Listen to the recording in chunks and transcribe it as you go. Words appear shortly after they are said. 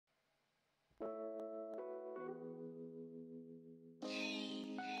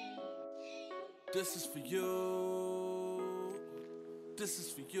This is for you. This is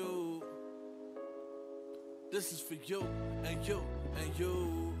for you. This is for you and you and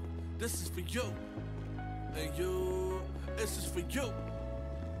you. This is for you and you. This is for you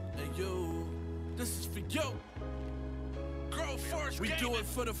and you. This is for you. We do it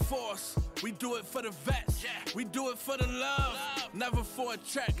for the force. We do it for the vets. We do it for the love. Never for a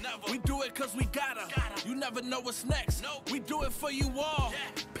check. We do it cause we gotta. You never know what's next. We do it for you all.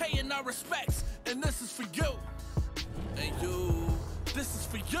 Paying our respects. And this is for you. And you. This is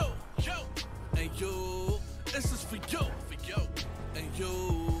for you. And you. This is for you. And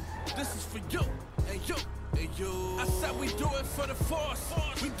you. This is for you. And you. And you. I said we do it for the force.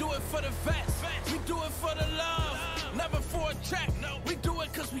 We do it for the vets. We do it for the love. Never for a check. We do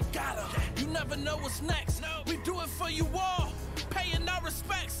it cause we gotta. You never know what's next. We do it for you all. Paying our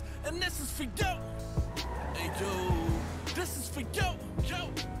respects. And this is for you. And you. This is for you.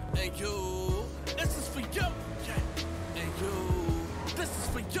 And you. This is for you. And you. This is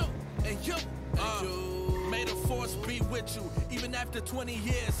for you. And you. And you. May the force be with you, even after 20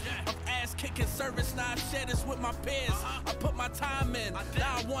 years of ass-kicking service. Now I share this with my peers. I put my time in,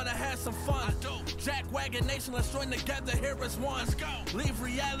 now I wanna have some fun. Jack Wagon Nation, let's join together here as one. Leave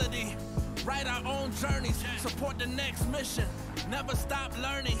reality, write our own journeys, support the next mission. Never stop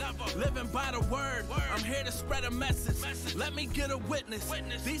learning, living by the word. I'm here to spread a message. Let me get a witness.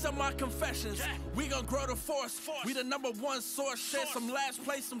 These are my confessions. We gon' grow the force. We the #1 source. Share some laughs,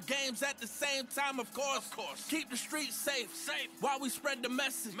 play some games at the same time, of course. Keep the streets safe while we spread the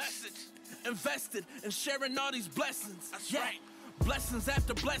message. Invested in sharing all these blessings. That's right. Blessings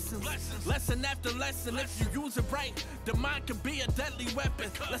after blessings, lesson after lesson. If you use it right, the mind can be a deadly weapon.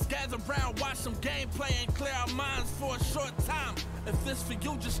 Let's gather round, watch some gameplay and clear our minds for a short time. If this for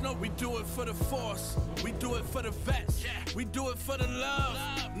you, just know we do it for the force. We do it for the vets. We do it for the love.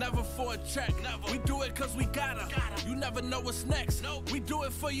 Never for a check. We do it cause we gotta. You never know what's next. We do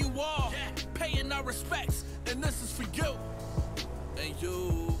it for you all. Paying our respects. And this is for you. And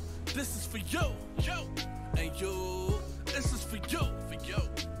you. This is for you. And you. This is for you,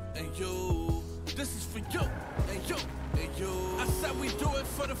 and you. This is for you, and you, and you. I said we do it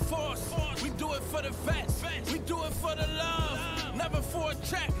for the force. We do it for the vets. We do it for the love. Never for a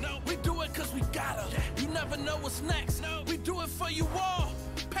check. We do it cause we gotta. You never know what's next. We do it for you all.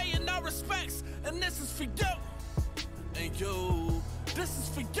 Paying our respects. And this is for you, and you. This is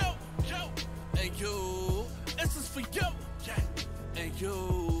for you, and you. This is for you, and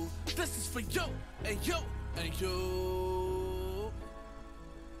you. This is for you, and you, and you.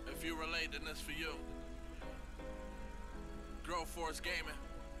 If you relate, then it's for you. GroForceGaming.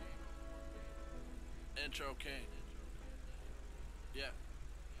 Intro King. Yeah.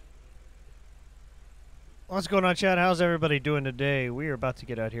 What's going on, chat? How's everybody doing today? We are about to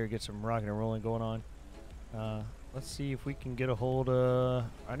get out here and get some rocking and rolling going on. Let's see if we can get a hold of...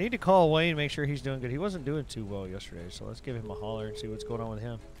 I need to call Wayne, make sure he's doing good. He wasn't doing too well yesterday, so let's give him a holler and see what's going on with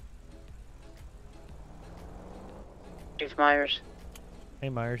him. Chief Myers. Hey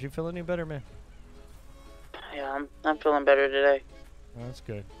Myers, you feel any better, man? Yeah, I'm feeling better today. Oh, that's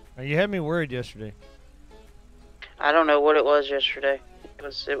good. You had me worried yesterday. I don't know what it was yesterday.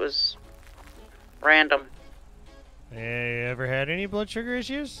 It was random. Hey, you ever had any blood sugar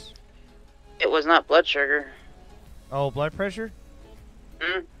issues? It was not blood sugar. Oh, blood pressure?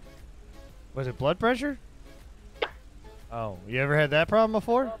 Was it blood pressure? Oh, you ever had that problem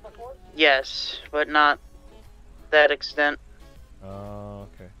before? Yes, but not that extent. Oh,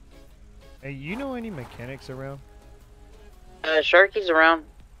 okay. Hey, you know any mechanics around? Sharky's around.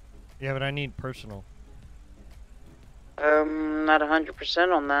 Yeah, but I need personal. Not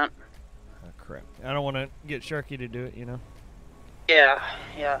 100% on that. Oh, crap. I don't want to get Sharky to do it, you know? Yeah.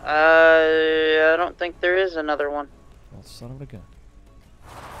 I don't think there is another one. Well, son of a gun.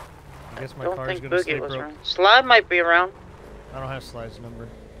 I guess my don't car's think going to stay Boogie was broke. around. Slide might be around. I don't have Slide's number.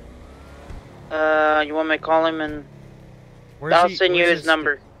 You want me to call him and... I'll send you his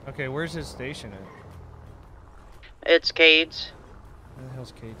number. Okay, where's his station at? It's Cade's. Where the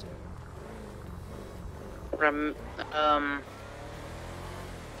hell's Cade's at? From,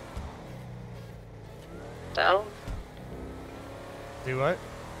 south? Do what?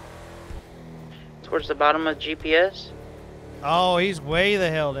 Towards the bottom of GPS? Oh, he's way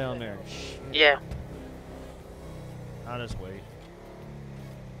the hell down there. Shit. Yeah. I'll just wait.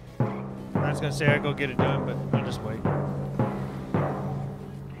 I was gonna say I'd go get it done, but I'll just wait.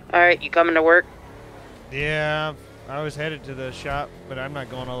 Alright, you coming to work? Yeah, I was headed to the shop, but I'm not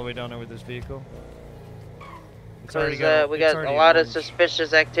going all the way down there with this vehicle. It's already got, we got a lot of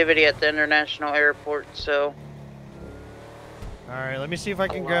suspicious activity at the international airport, so... Alright, let me see if I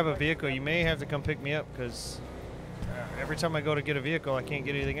can grab a vehicle. You may have to come pick me up, because every time I go to get a vehicle, I can't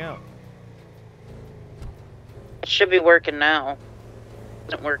get anything out. It should be working now. It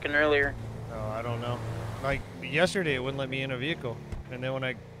wasn't working earlier. Oh, I don't know. Like, yesterday, it wouldn't let me in a vehicle. And then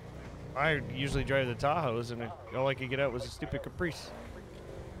when I usually drive the Tahoes, and all I could get out was a stupid Caprice.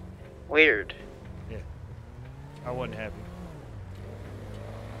 Weird. Yeah. I wasn't happy.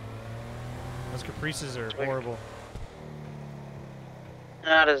 Those Caprices are horrible.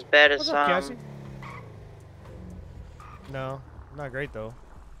 Not as bad as What's up, Cassie? No, not great though.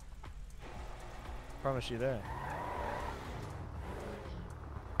 Promise you that.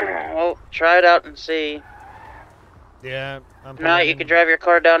 Well, try it out and see. Yeah, I'm. If not, you could drive your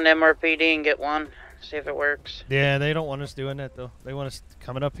car down to MRPD and get one. See if it works. Yeah, they don't want us doing that though. They want us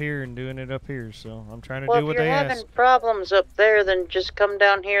coming up here and doing it up here. So I'm trying to Well, do what if you're they having ask. problems up there, then just come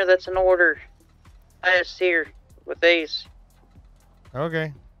down here. That's an order. Highest here with Ace.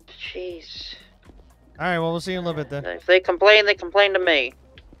 Okay. Jeez. All right. Well, we'll see you in a little bit then. If they complain to me.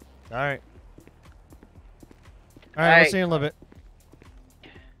 All right. All right. We'll see you in a little bit.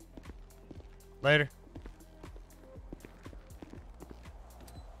 Later.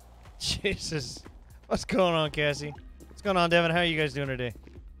 Jesus. What's going on, Cassie? What's going on, Devin? How are you guys doing today?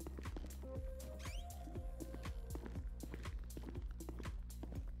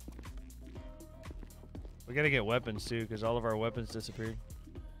 We gotta get weapons too, because all of our weapons disappeared.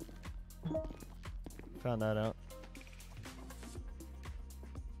 Found that out.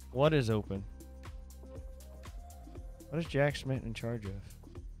 What is open? What is Jack Schmidt in charge of?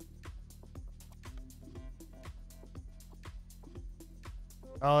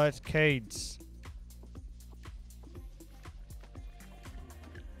 Oh, that's Cade's.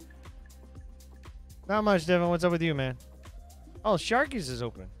 Not much, Devin. What's up with you, man? Oh, Sharky's is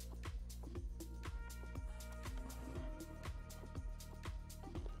open.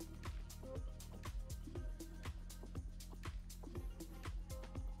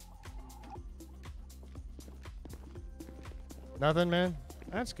 Nothing, man?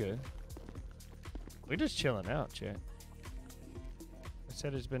 That's good. We're just chilling out, chat. I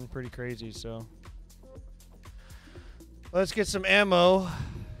said it's been pretty crazy, so let's get some ammo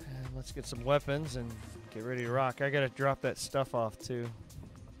and let's get some weapons and get ready to rock. I gotta drop that stuff off too.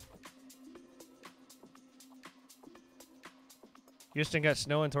 Houston got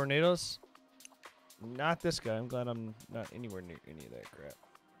snow and tornadoes? Not this guy. I'm glad I'm not anywhere near any of that crap.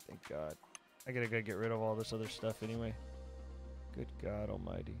 Thank God. I gotta go get rid of all this other stuff anyway. Good God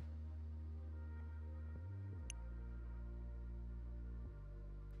almighty.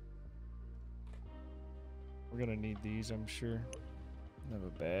 We're gonna need these, I'm sure. I have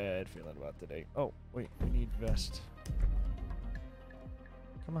a bad feeling about today. Oh, wait, we need vest.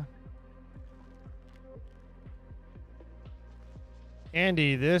 Come on.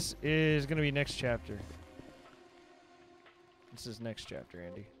 Andy, this is gonna be next chapter. This is next chapter,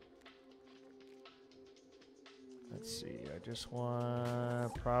 Andy. Let's see, I just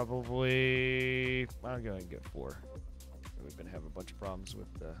want probably, I'll go ahead and get 4. We've been having a bunch of problems with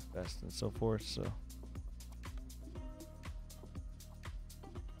the vest and so forth, so.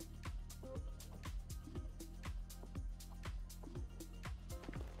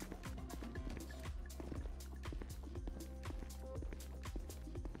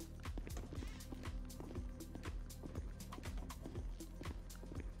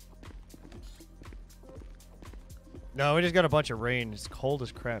 No, we just got a bunch of rain. It's cold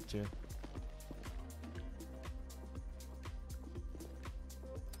as crap, too.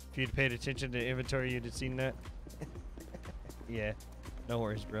 If you'd paid attention to inventory, you'd have seen that. Yeah. No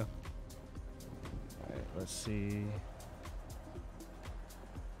worries, bro. Alright, let's see.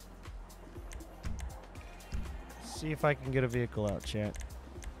 See if I can get a vehicle out, chat.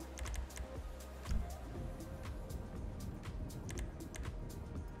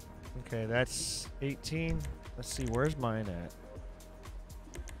 Okay, that's 18. Let's see, where's mine at?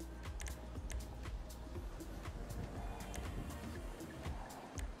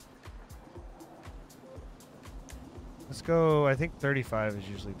 Let's go, I think 35 is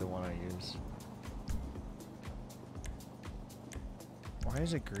usually the one I use. Why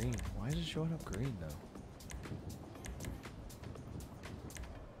is it green? Why is it showing up green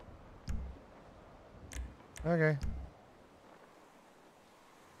though? Okay.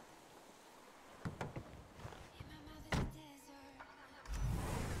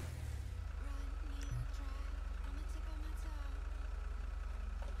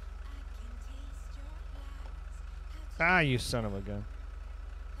 Ah, you son of a gun.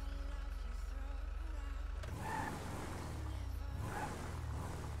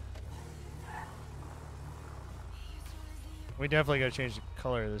 We definitely gotta change the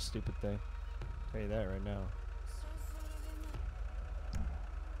color of this stupid thing. I'll tell you that right now.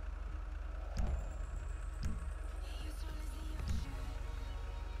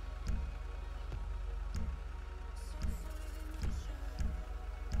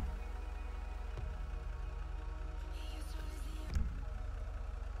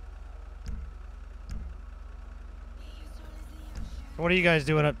 What are you guys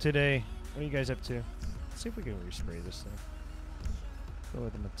doing up today? What are you guys up to? Let's see if we can respray this thing. Go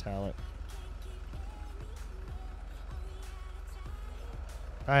with the metallic.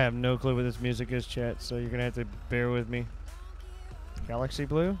 I have no clue what this music is, chat, so you're gonna have to bear with me. Galaxy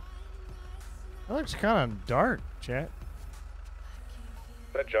blue? That looks kind of dark, chat.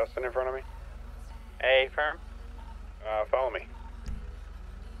 Is that Justin in front of me? Hey, firm. Follow me.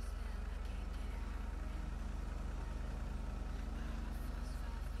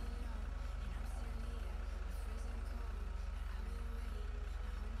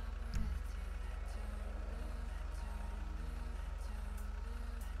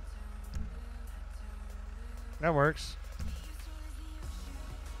 That works.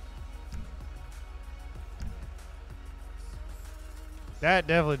 That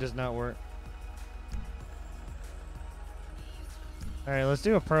definitely does not work. Alright, let's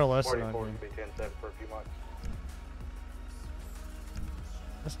do a pearlescent on here. Be 10-7 for a few months.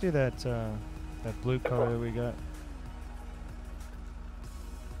 Let's do that that blue color that we got.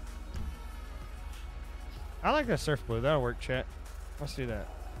 I like that surf blue. That'll work, chat. Let's do that.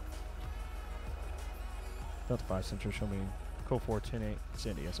 Delta 5 Central, show me code 410-8,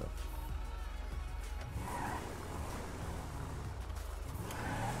 Sandy SO.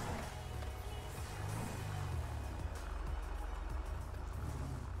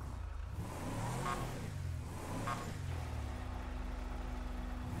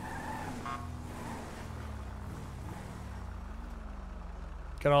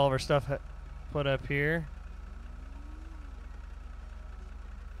 Got all of our stuff put up here.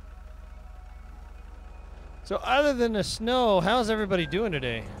 So other than the snow, how's everybody doing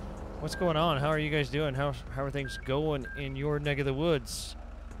today? What's going on? How are you guys doing? How are things going in your neck of the woods?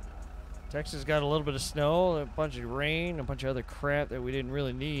 Texas got a little bit of snow, a bunch of rain, a bunch of other crap that we didn't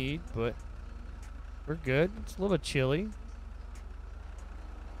really need, but we're good. It's a little bit chilly.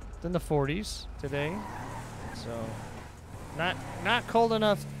 It's in the 40s today, so not cold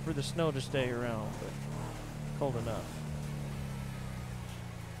enough for the snow to stay around, but cold enough.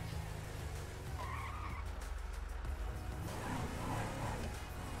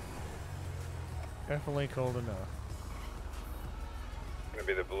 Definitely cold enough. Gonna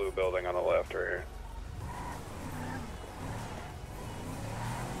be the blue building on the left right here.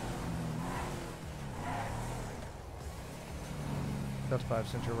 Delta 5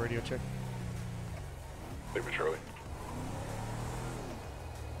 Central radio check. Big Charlie.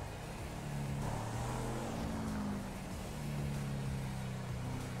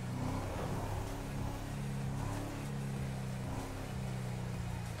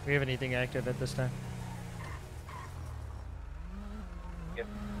 Do we have anything active at this time? Yep.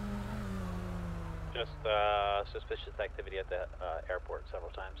 Just suspicious activity at the airport several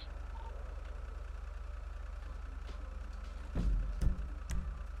times.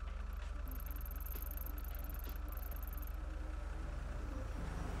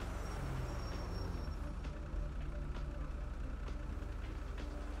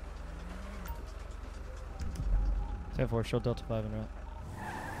 Ten-4, show Delta 5 and route.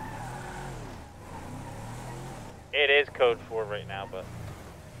 It is code 4 right now, but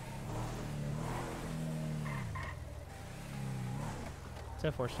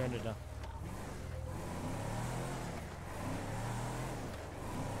 10-4, standard now.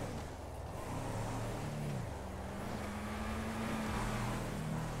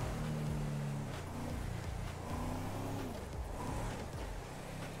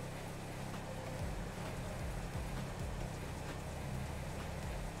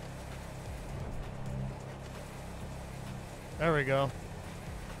 There we go.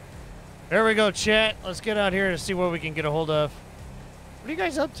 There we go, chat. Let's get out here and see what we can get a hold of. What are you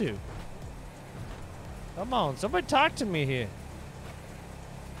guys up to? Come on, somebody talk to me here.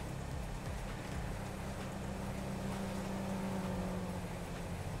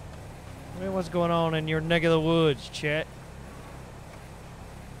 Tell me what's going on in your neck of the woods, chat.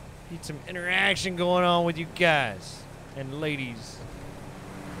 Need some interaction going on with you guys and ladies.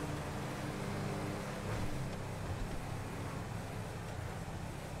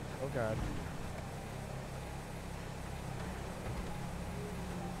 Oh God.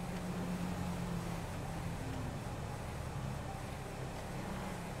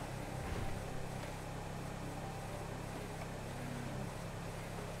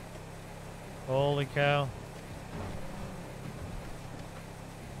 Holy cow.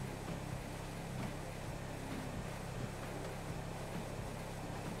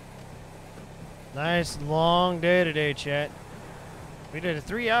 Nice long day today, chat. We did a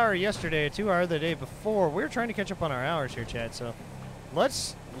 3-hour yesterday, a 2-hour the day before. We're trying to catch up on our hours here, chat. So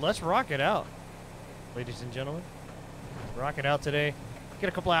let's rock it out, ladies and gentlemen. Rock it out today. Get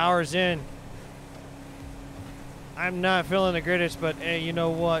a couple of hours in. I'm not feeling the greatest, but hey, you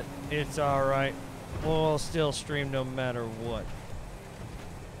know what? It's all right. We'll still stream no matter what.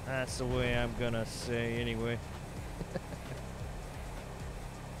 That's the way I'm gonna say anyway.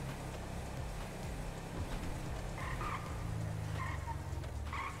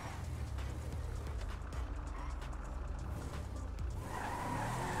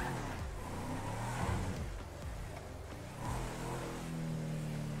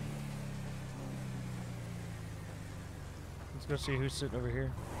 Let's go see who's sitting over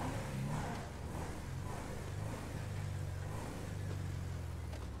here.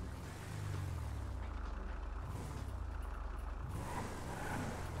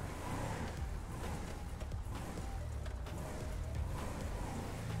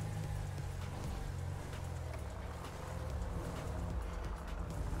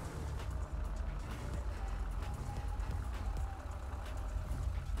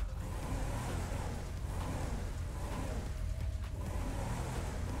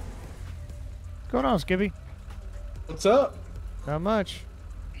 What's going on, Skippy? What's up? Not much.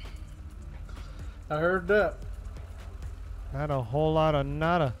 I heard that. Not a whole lot of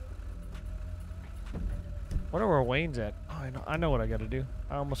nada. Wonder where Wayne's at. Oh, I know what I gotta do.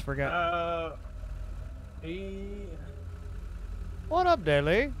 I almost forgot. What up,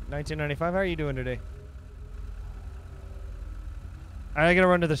 Daily? 1995. How are you doing today? I gotta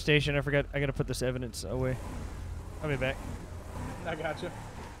run to the station. I forgot. I gotta put this evidence away. I'll be back. I got you.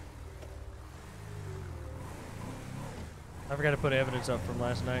 I forgot to put evidence up from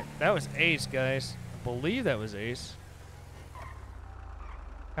last night. That was Ace, guys. I believe that was Ace.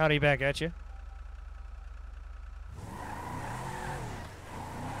 Howdy, back at you.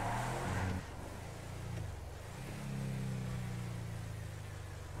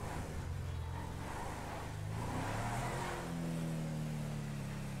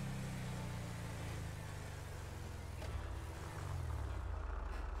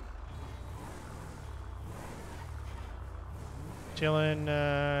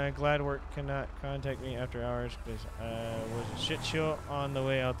 Chillin', glad work cannot contact me after hours because I was a shit show on the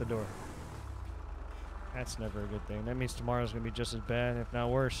way out the door. That's never a good thing. That means tomorrow's gonna be just as bad, if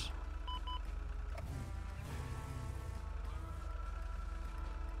not worse.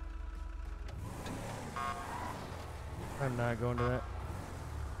 I'm not going to that.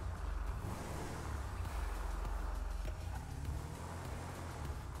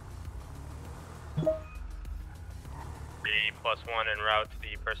 +1 en route to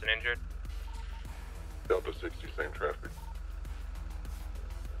the person injured. Delta 60, same traffic.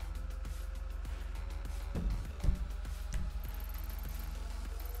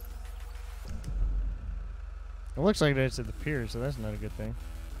 It looks like it's at the pier, so that's not a good thing.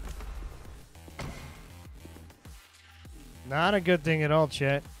 Not a good thing at all,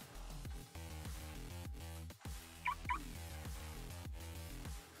 chat.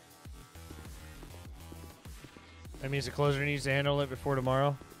 That means the closer needs to handle it before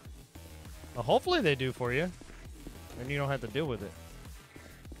tomorrow. Well, hopefully they do for you. And you don't have to deal with it.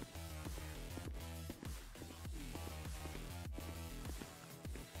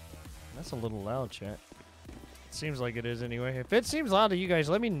 That's a little loud, chat. It seems like it is anyway. If it seems loud to you guys,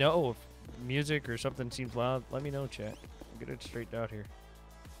 let me know. If music or something seems loud, let me know, chat. I'll get it straightened out here.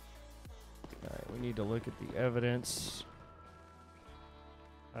 Alright, we need to look at the evidence.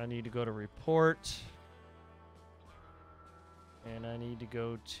 I need to go to report. And I need to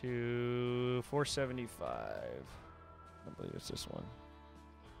go to 475. I believe it's this one.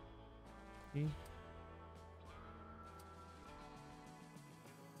 E?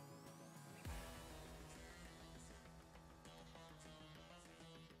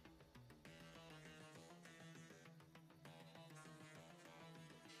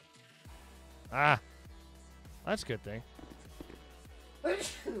 Ah, that's a good thing.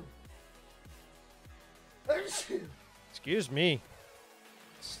 Excuse me.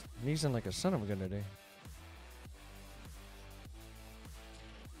 Sneezing like a son of a gun today.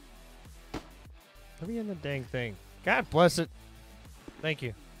 Let me in the dang thing. God bless it. Thank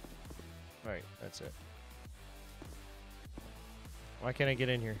you. Alright, that's it. Why can't I get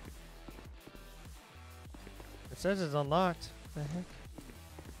in here? It says it's unlocked. What the heck?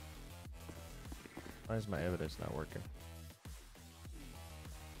 Why is my evidence not working?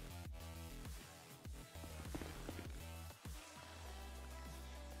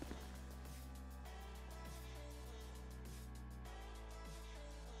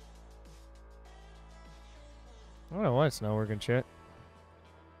 I don't know why it's not working, chat.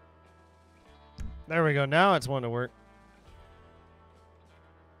 There we go. Now it's wanting to work.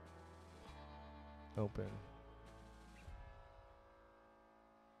 Open.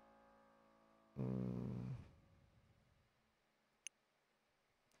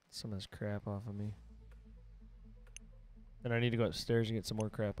 Some of this crap off of me. Then I need to go upstairs and get some more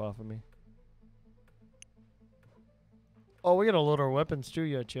crap off of me. Oh, we gotta load our weapons too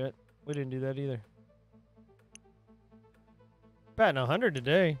yet, chat. We didn't do that either. Batting 100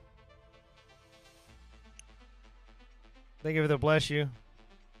 today. Thank you for the bless you.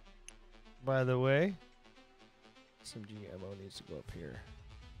 By the way, some GMO needs to go up here.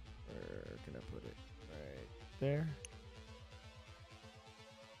 Where can I put it? Right there.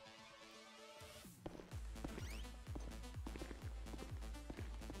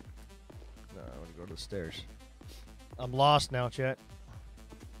 No, I want to go to the stairs. I'm lost now, chat.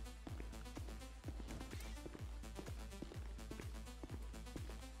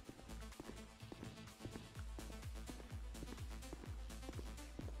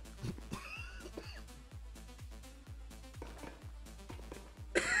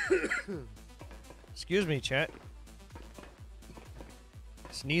 Excuse me, chat.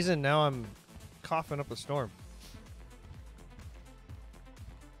 Sneezing, now I'm coughing up a storm.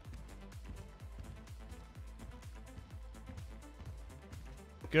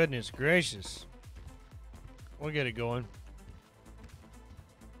 Goodness gracious. We'll get it going.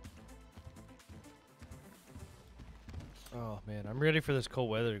 Oh man, I'm ready for this cold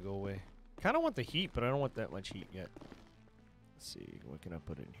weather to go away. Kind of want the heat, but I don't want that much heat yet. Let's see, what can I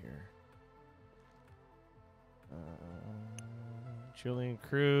put in here? Julian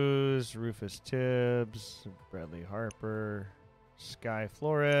Cruz, Rufus Tibbs, Bradley Harper, Sky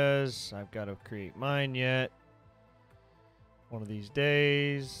Flores. I've got to create mine yet. One of these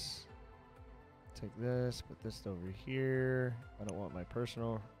days. Take this, put this over here. I don't want my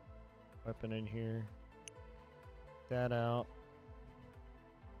personal weapon in here. That out.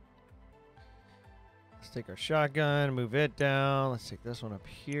 Let's take our shotgun, move it down. Let's take this one up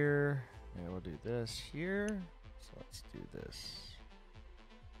here. And we'll do this here. So let's do this.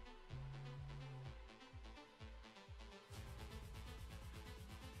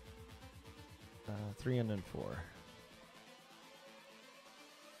 3 and then 4.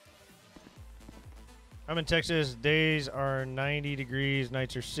 I'm in Texas. Days are 90 degrees.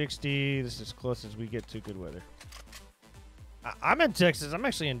 Nights are 60. This is as close as we get to good weather. I'm in Texas. I'm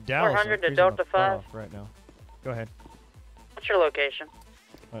actually in Dallas. 400 to Delta 5. Right now. Go ahead. What's your location?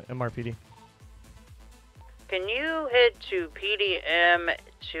 MRPD. Can you head to PDM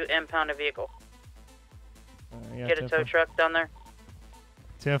to impound a vehicle? Yeah, Get a tow truck down there?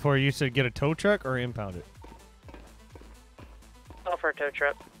 10-4, you said get a tow truck or impound it? Call for a tow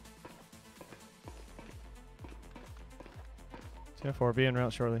truck. 10-4, be en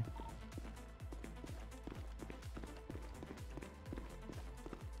route shortly.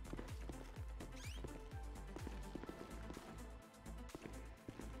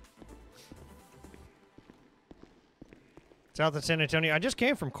 South of San Antonio. I just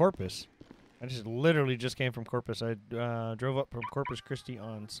came from Corpus. I just literally just came from Corpus. I drove up from Corpus Christi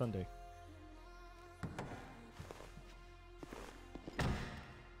on Sunday.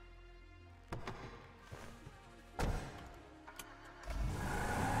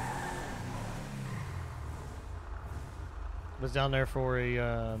 Was down there for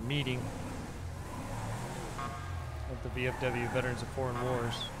a meeting with the VFW Veterans of Foreign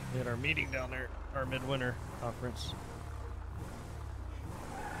Wars. We had our meeting down there, our midwinter conference.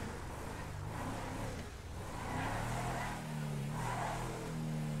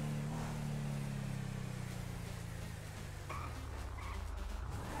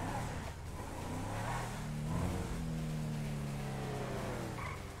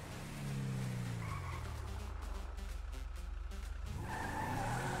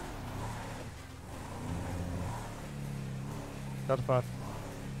 Delta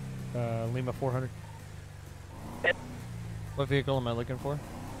 5. Lima 400. What vehicle am I looking for?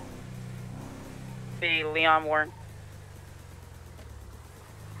 The Leon Warren.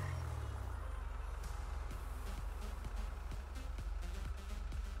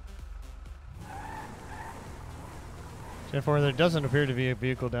 Therefore, there doesn't appear to be a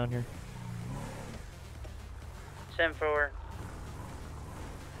vehicle down here. 10-4.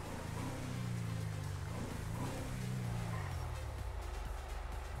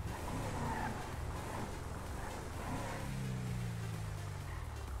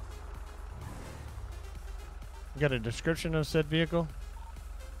 Got a description of said vehicle?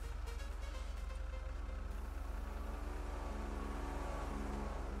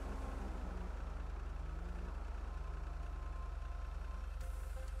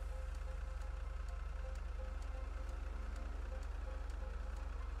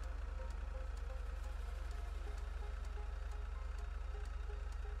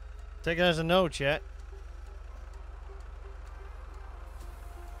 Take it as a no, chat.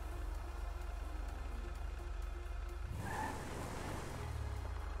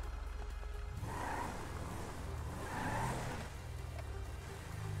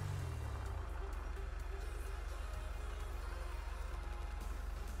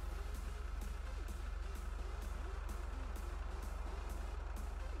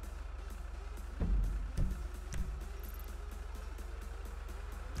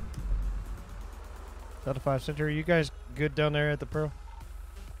 Delta 5 Center, you guys good down there at the Pearl?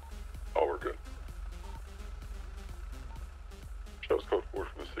 Oh, we're good. Shows code 4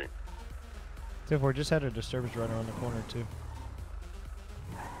 for the scene. 10-4 just had a disturbance right around the corner, too.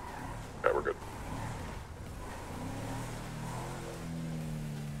 Yeah, we're good.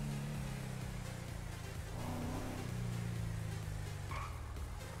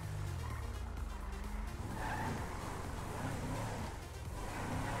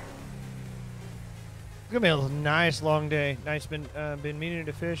 It's gonna be a nice long day. Nice. Been meaning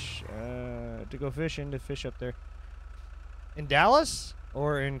to fish, to go fishing, to fish up there. In Dallas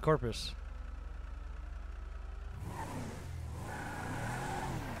or in Corpus?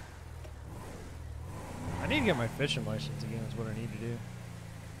 I need to get my fishing license again. Is what I need to do.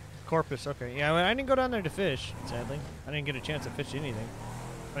 Corpus, okay. Yeah, I didn't go down there to fish. Sadly, I didn't get a chance to fish anything.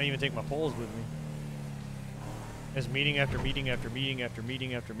 I didn't even take my poles with me. It's meeting after meeting after meeting after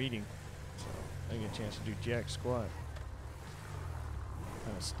meeting after meeting. I didn't get a chance to do jack squat.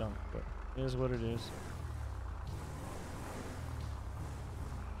 Kind of stunk, but it is what it is.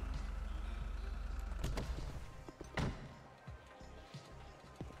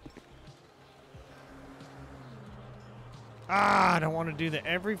 Ah, I don't want to do that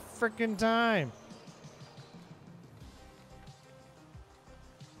every freaking time.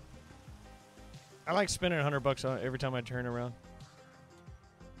 I like spending $100 on it every time I turn around.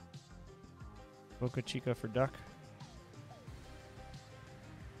 Boca Chica for duck.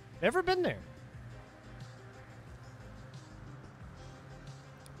 Never been there.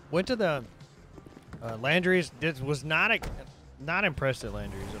 Went to the Landry's. Was not impressed at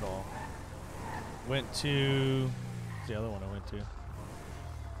Landry's at all. Went to what's the other one I went to.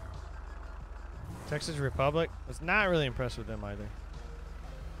 Texas Republic. Was not really impressed with them either.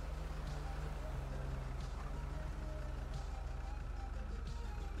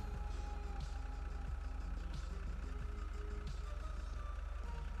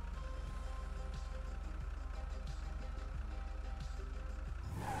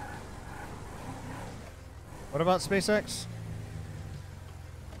 What about SpaceX?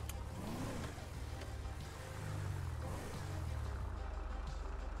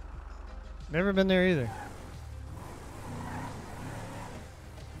 Never been there either.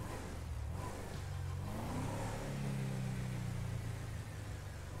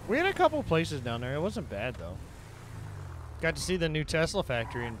 We had a couple places down there. It wasn't bad though. Got to see the new Tesla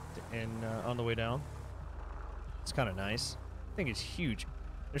factory on the way down. It's kind of nice. I think it's huge.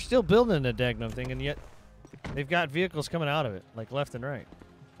 They're still building the daggum thing, and yet they've got vehicles coming out of it, like left and right.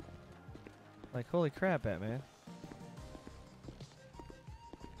 Like, holy crap, Batman.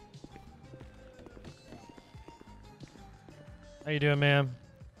 How you doing, ma'am?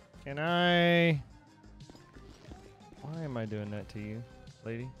 Can I... Why am I doing that to you,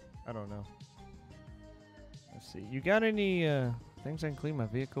 lady? I don't know. Let's see. You got any things I can clean my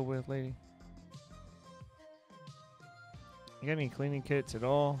vehicle with, lady? You got any cleaning kits at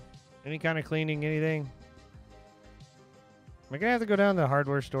all? Any kind of cleaning, anything? Am I gonna have to go down to the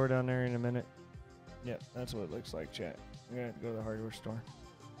hardware store down there in a minute? Yep, that's what it looks like, chat. I'm gonna have to go to the hardware store.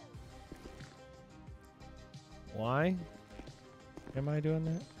 Why am I doing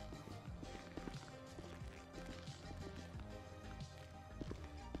that?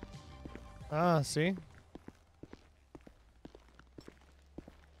 Ah, see?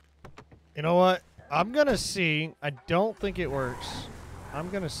 You know what? I'm gonna see. I don't think it works. I'm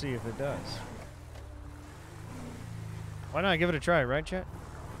gonna see if it does. Why not give it a try, right, chat?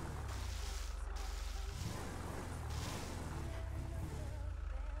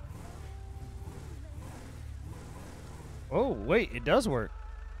 Oh, wait, it does work.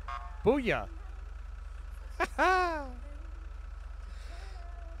 Booyah. Oh,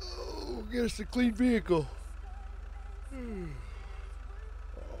 get us a clean vehicle.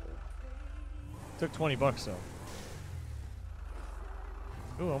 Took $20 though.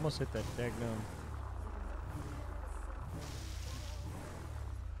 Ooh, almost hit that daggum.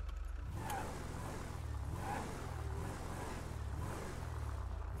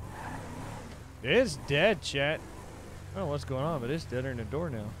 It's dead, chat. I don't know what's going on, but it's deader than the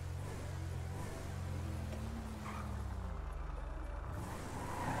door now.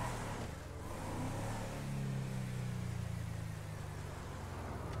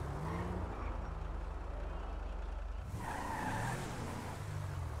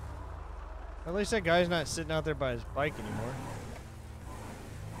 At least that guy's not sitting out there by his bike anymore.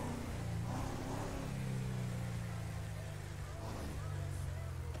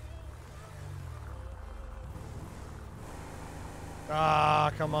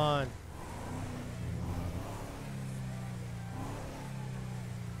 Ah, come on.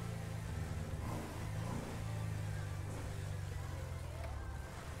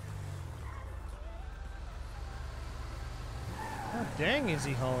 How dang is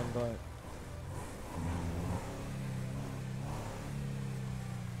he hauling butt?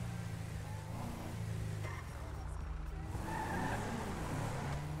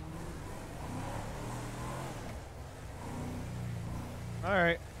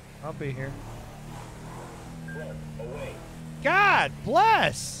 Alright, I'll be here. God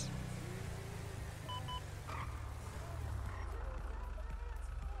bless!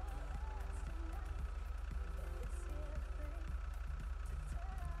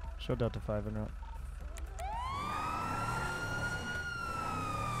 Show Delta 5 and out.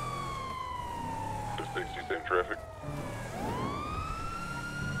 The 60 same traffic.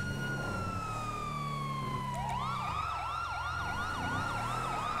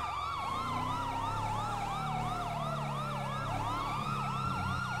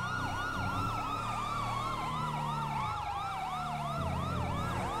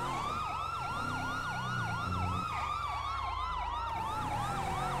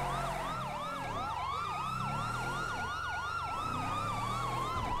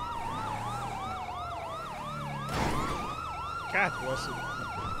 God bless him.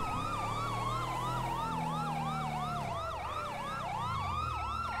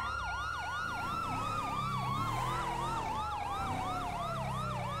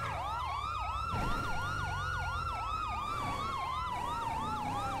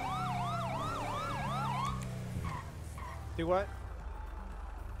 Do what?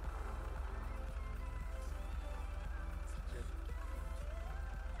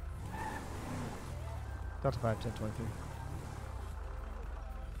 Delta 5, 1023.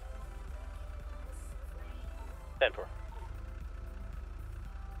 10-4.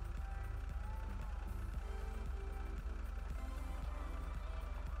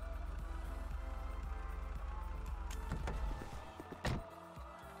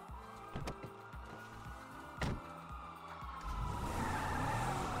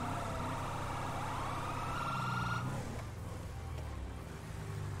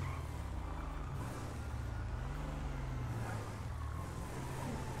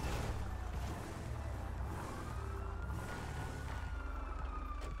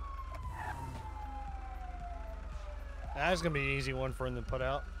 That's gonna be an easy one for him to put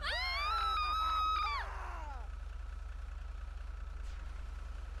out.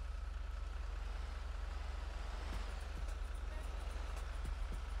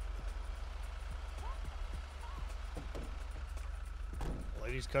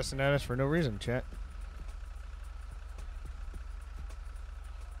 Lady's cussing at us for no reason, chat.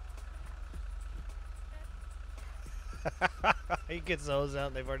 He gets those out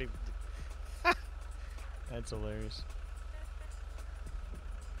and they've already... That's hilarious.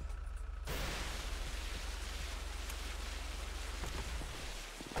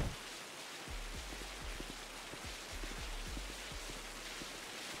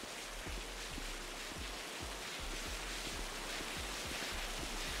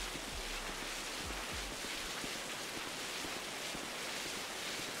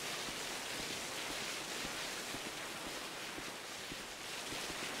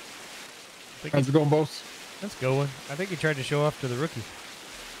 How's it going, boss? That's going. I think he tried to show off to the rookie.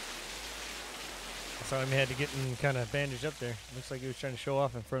 I saw him had to get him kind of bandaged up there. Looks like he was trying to show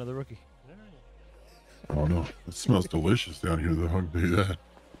off in front of the rookie. Oh no, it smells delicious down here. Though, I'll tell you that.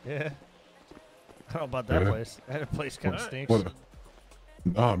 Yeah. I don't know about that Yeah. place. That place kind of stinks. What?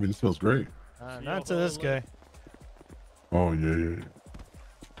 No, I mean it smells great. Not to this guy. Oh yeah.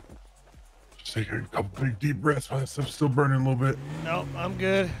 Just take a couple big deep breaths while that stuff's still burning a little bit. Nope, I'm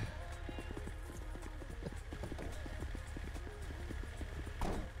good.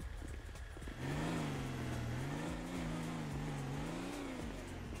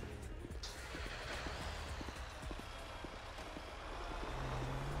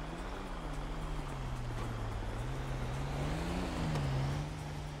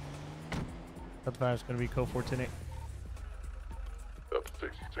 Delta 5 is going to be code 410-8. Delta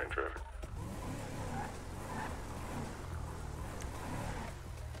 60 same traffic.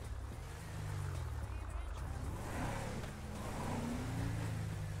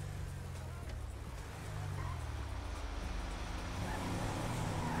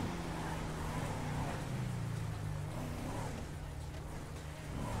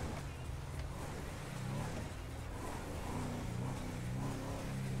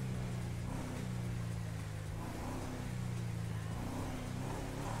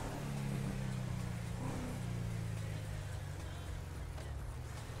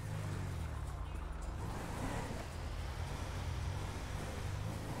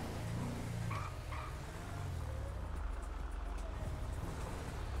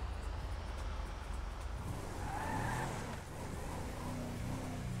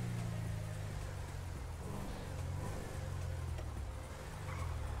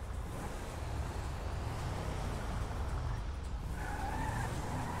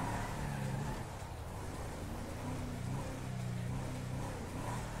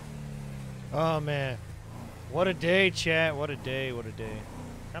 Oh man, what a day, chat! What a day! What a day!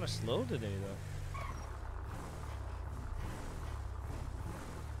 Kind of slow today though.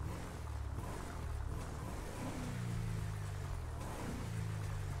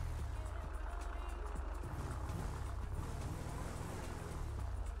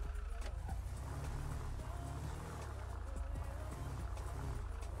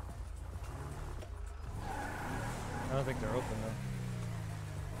 I don't think they're open though.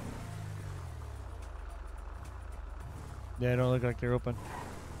 Yeah, they don't look like they're open.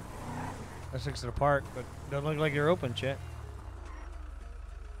 That's next to the park, but don't look like they're open, chat.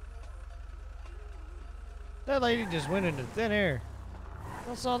 That lady just went into thin air.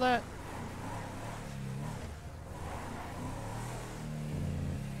 I saw that.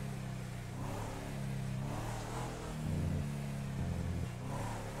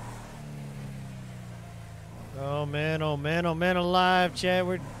 Oh man, oh man, oh man, alive, chat.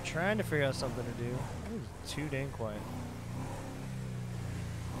 We're trying to figure out something to do. It's too dang quiet.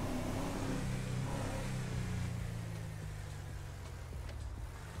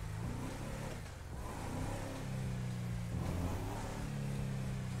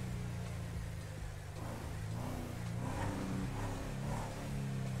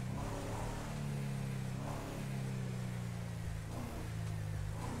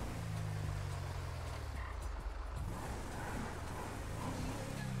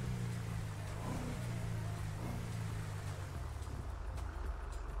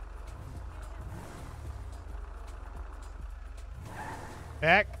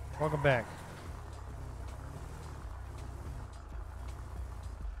 Back? Welcome back.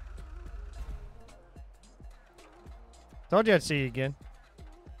 Told you I'd see you again.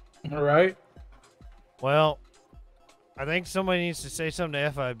 All right. Well, I think somebody needs to say something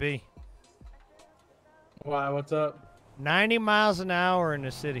to FIB. Why? What's up? 90 miles an hour in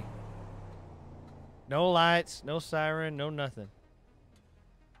the city. No lights, no siren, no nothing.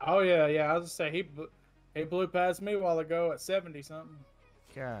 Oh yeah, yeah. I was just say he blew past me a while ago at 70 something.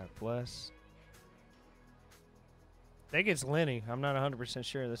 God bless. I think it's Lenny. I'm not 100%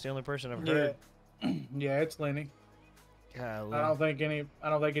 sure. That's the only person I've heard. Yeah, it's Lenny. Golly. I don't think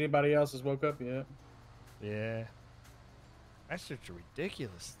anybody else has woke up yet. Yeah. That's just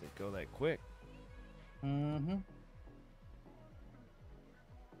ridiculous. They go that quick. Mm-hmm.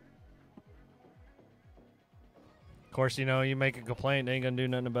 Of course, you know, you make a complaint, they ain't gonna do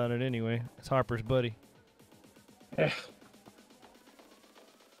nothing about it anyway. It's Harper's buddy. Yeah.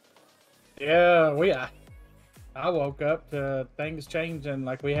 Yeah, I woke up to things changing.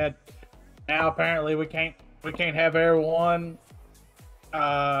 Like we had now apparently we can't have Air One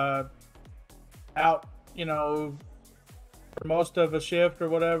out, you know, for most of a shift or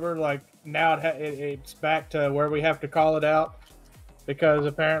whatever. Like now it's back to where we have to call it out because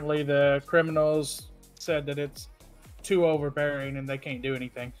apparently the criminals said that it's too overbearing and they can't do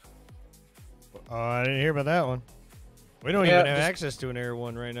anything. Oh, I didn't hear about that one. We don't even have access to an Air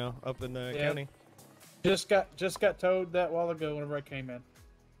One right now up in the county. Just got told that while ago whenever I came in.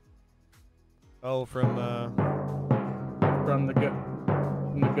 Oh, from the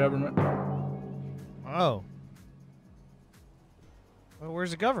government. Oh. Well, where's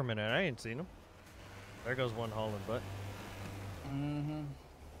the government at? I ain't seen them. There goes one hauling butt. Mm-hmm.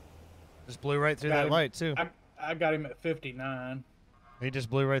 Just blew right through that light too. I got him at 59. He just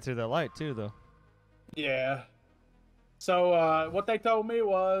blew right through that light too, though. Yeah. So what they told me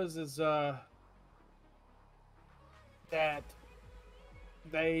was that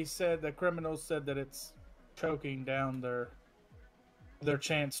they said the criminals said that it's choking down their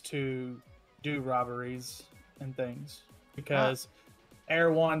chance to do robberies and things because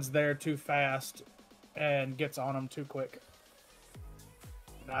Air One's there too fast and gets on them too quick.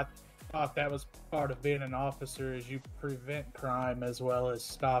 And I thought that was part of being an officer is you prevent crime as well as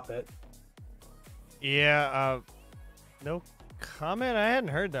stop it. Yeah, no comment. I hadn't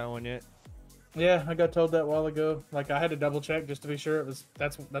heard that one yet. Yeah, I got told that a while ago. Like I had to double check just to be sure it was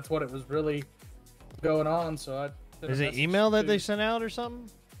that's what it was really going on. So I is it email that they sent out or something?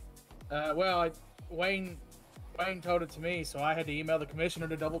 Well, Wayne told it to me, so I had to email the commissioner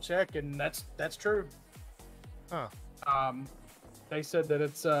to double check, and that's true. Huh. They said that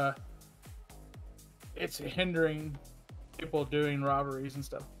it's hindering people doing robberies and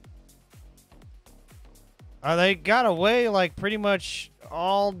stuff. They got away like pretty much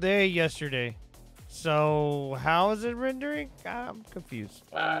all day yesterday. So how is it rendering? I'm confused.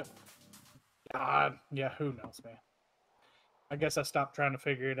 Yeah, who knows, man. I guess I stopped trying to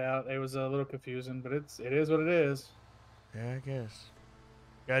figure it out. It was a little confusing, but it is what it is. Yeah, I guess.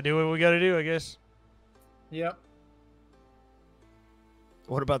 Gotta do what we gotta do, I guess. Yep.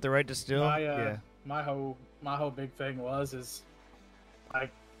 What about the right to steal? Yeah. My whole big thing is like,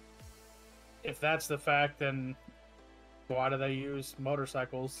 if that's the fact, then why do they use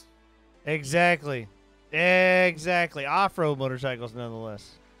motorcycles? Exactly. Exactly. Off-road motorcycles,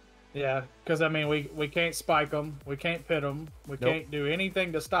 nonetheless. Yeah, because I mean, we can't spike them, we can't pit them, we can't do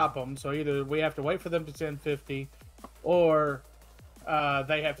anything to stop them. So either we have to wait for them to 1050, or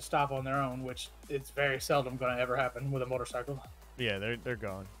they have to stop on their own, which it's very seldom going to ever happen with a motorcycle. Yeah, they're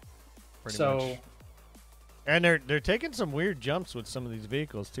gone. Pretty so, much. And they're taking some weird jumps with some of these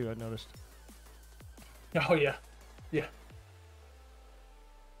vehicles too. I noticed. Oh yeah, yeah.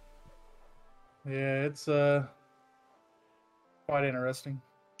 Yeah, it's quite interesting.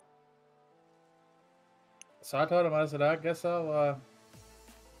 So I told him, I said, I guess we'll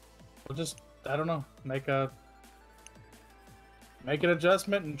just, I don't know, make an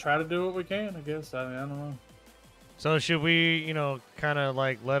adjustment and try to do what we can, I guess. I don't know. So should we, kind of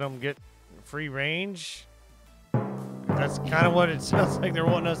like let them get free range? That's kind of what it sounds like they're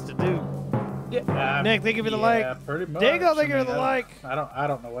wanting us to do. Yeah. Nick, thank you for the like. Yeah, pretty much. Diego, thank you for the like. I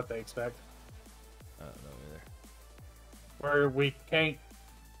don't know what they expect. I don't know either. Where we can't,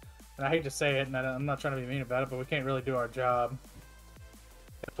 and I hate to say it, and I'm not trying to be mean about it, but we can't really do our job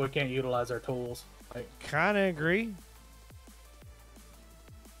if we can't utilize our tools. Like, kind of agree.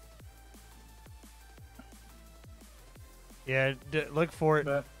 Yeah, look for it.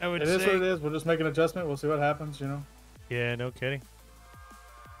 But I would it say. is what it is. We'll just make an adjustment. We'll see what happens, Yeah, no kidding.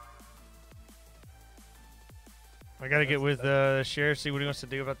 I gotta get with the sheriff, see what he wants to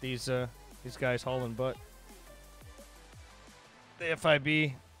do about these guys hauling butt. The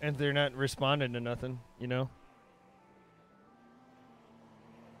FIB, and they're not responding to nothing,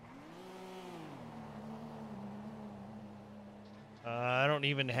 I don't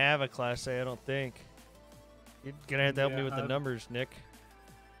even have a Class A, I don't think. You're gonna have to help me with the numbers, Nick.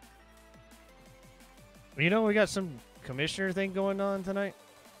 We got some commissioner thing going on tonight.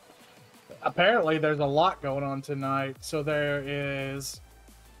 Apparently, there's a lot going on tonight. So there is,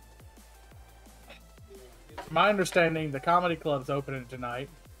 my understanding, the comedy club's opening tonight.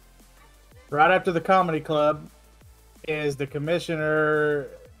 Right after the comedy club is the commissioner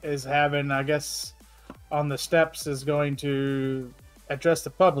is having, I guess, on the steps is going to address the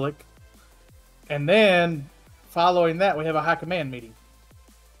public. And then following that, we have a high command meeting.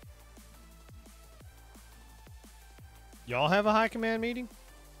 Y'all have a high command meeting?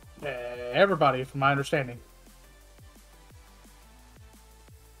 Everybody, from my understanding.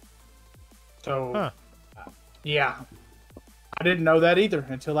 So, yeah. I didn't know that either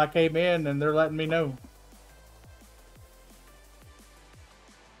until I came in and they're letting me know.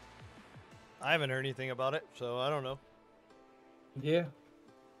 I haven't heard anything about it, so I don't know. Yeah.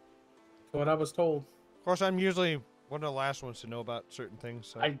 That's what I was told. Of course, I'm usually one of the last ones to know about certain things.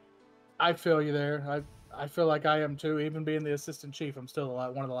 So. I feel you there. I feel like I am too. Even being the assistant chief, I'm still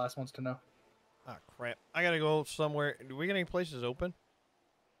one of the last ones to know. Ah, crap. I gotta go somewhere. Do we get any places open?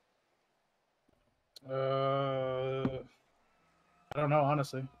 I don't know,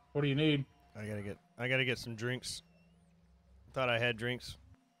 honestly. What do you need? I gotta get some drinks. Thought I had drinks,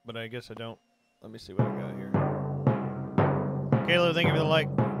 but I guess I don't. Let me see what I got here. Caleb, thank you for the like.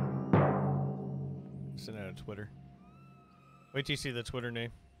 Send out a Twitter. Wait till you see the Twitter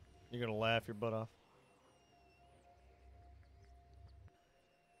name. You're gonna laugh your butt off.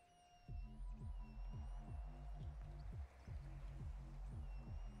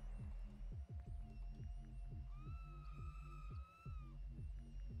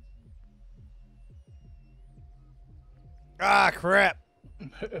 Ah, crap.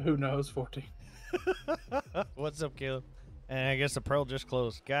 Who knows, 14. What's up, Caleb? And I guess the Pearl just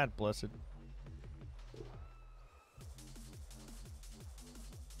closed. God bless it.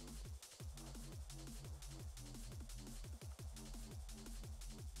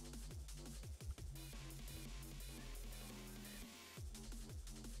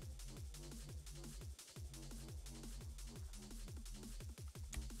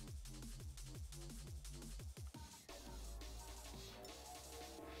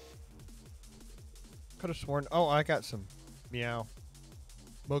 Could have sworn. Oh, I got some meow.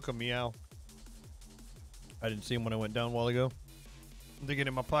 Mocha meow. I didn't see him when I went down a while ago. I'm digging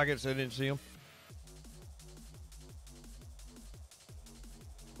in my pockets. I didn't see him.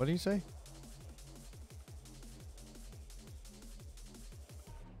 What did he say?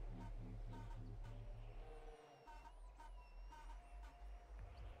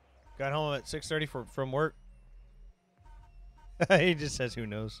 Got home at 6:30 from work. He just says, "Who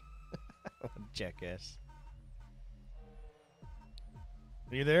knows?" Jackass.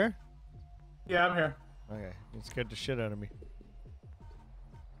 Are you there? Yeah, I'm here. Okay, it scared the shit out of me.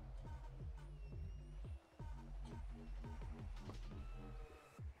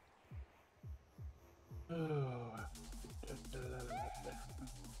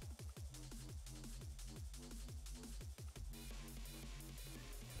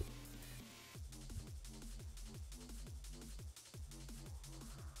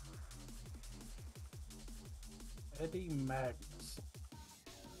 Eddie Magnus.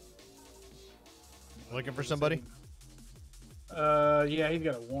 Looking for somebody? Yeah, he's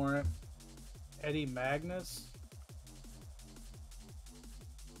got a warrant. Eddie Magnus.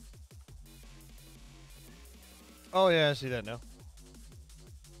 Oh yeah, I see that now.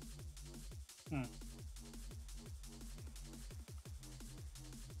 Hmm.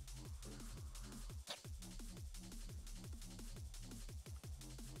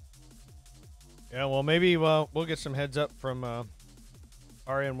 Yeah, well maybe we'll get some heads up from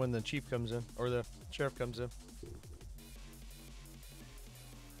our end when the chief comes in or the sheriff comes in.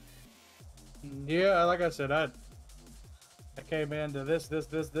 Yeah, like I said, I came into this,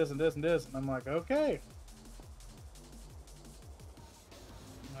 and this, and I'm like, okay.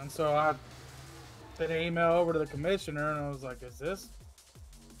 And so I sent an email over to the commissioner, and I was like, is this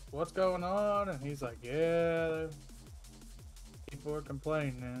what's going on? And he's like, yeah, people are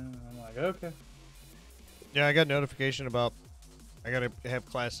complaining. And I'm like, okay. Yeah, I got notification about I gotta have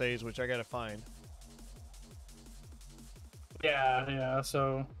class A's, which I gotta find. Yeah,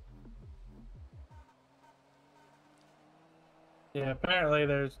 so yeah, apparently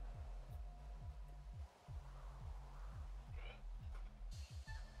there's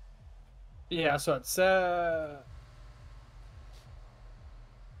so it's I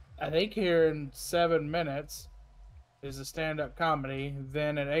think here in 7 minutes is the stand-up comedy.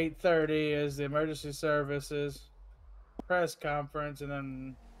 Then at 8:30 is the emergency services press conference, and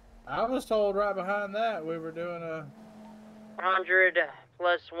then I was told right behind that we were doing a 100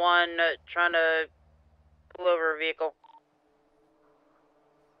 plus 1 trying to pull over a vehicle.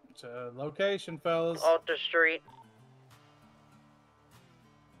 it's a location, fellas. Alta Street.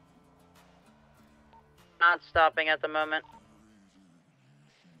 Not stopping at the moment.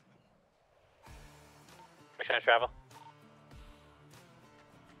 Mission of travel.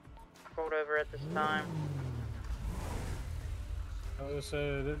 Pulled over at this time. I was gonna say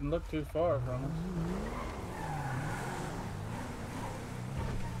it didn't look too far from us.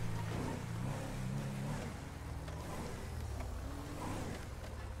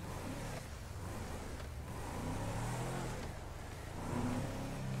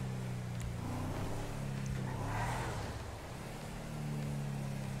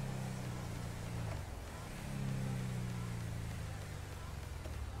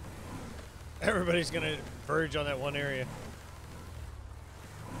 Everybody's gonna verge on that one area.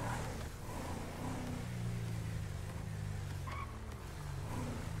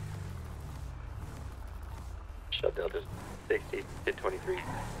 Shut Delta 60, hit 23.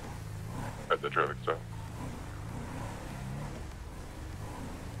 At the traffic stop.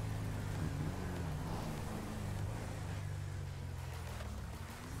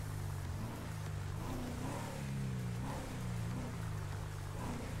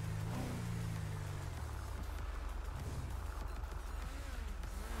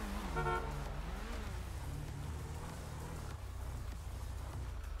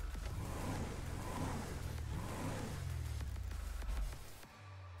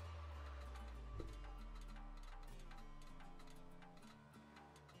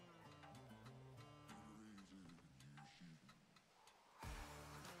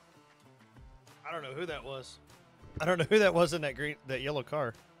 I don't know who that was. I don't know who that was in that yellow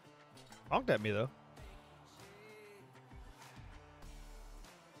car. Honked at me though.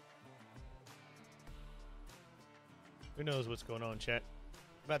 Who knows what's going on, chat?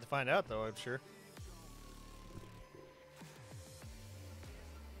 About to find out though, I'm sure.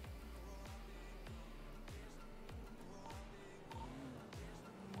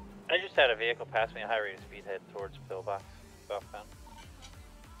 I just had a vehicle pass me at high rate of speed head towards Pillbox, southbound.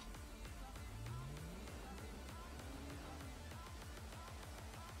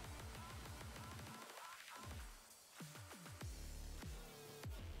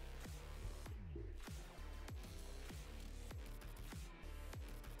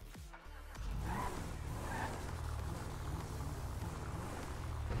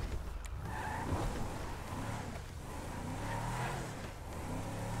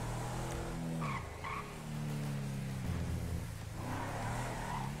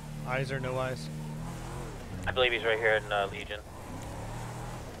 Eyes or no eyes? I believe he's right here in Legion.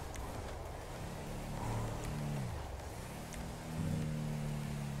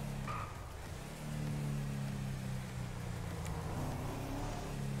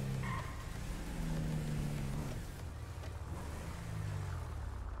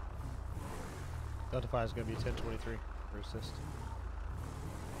 Delta 5 is going to be 1023 for assist.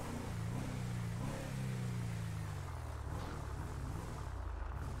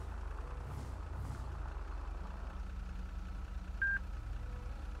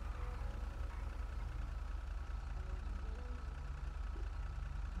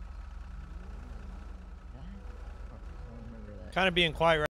 Kind of being quiet right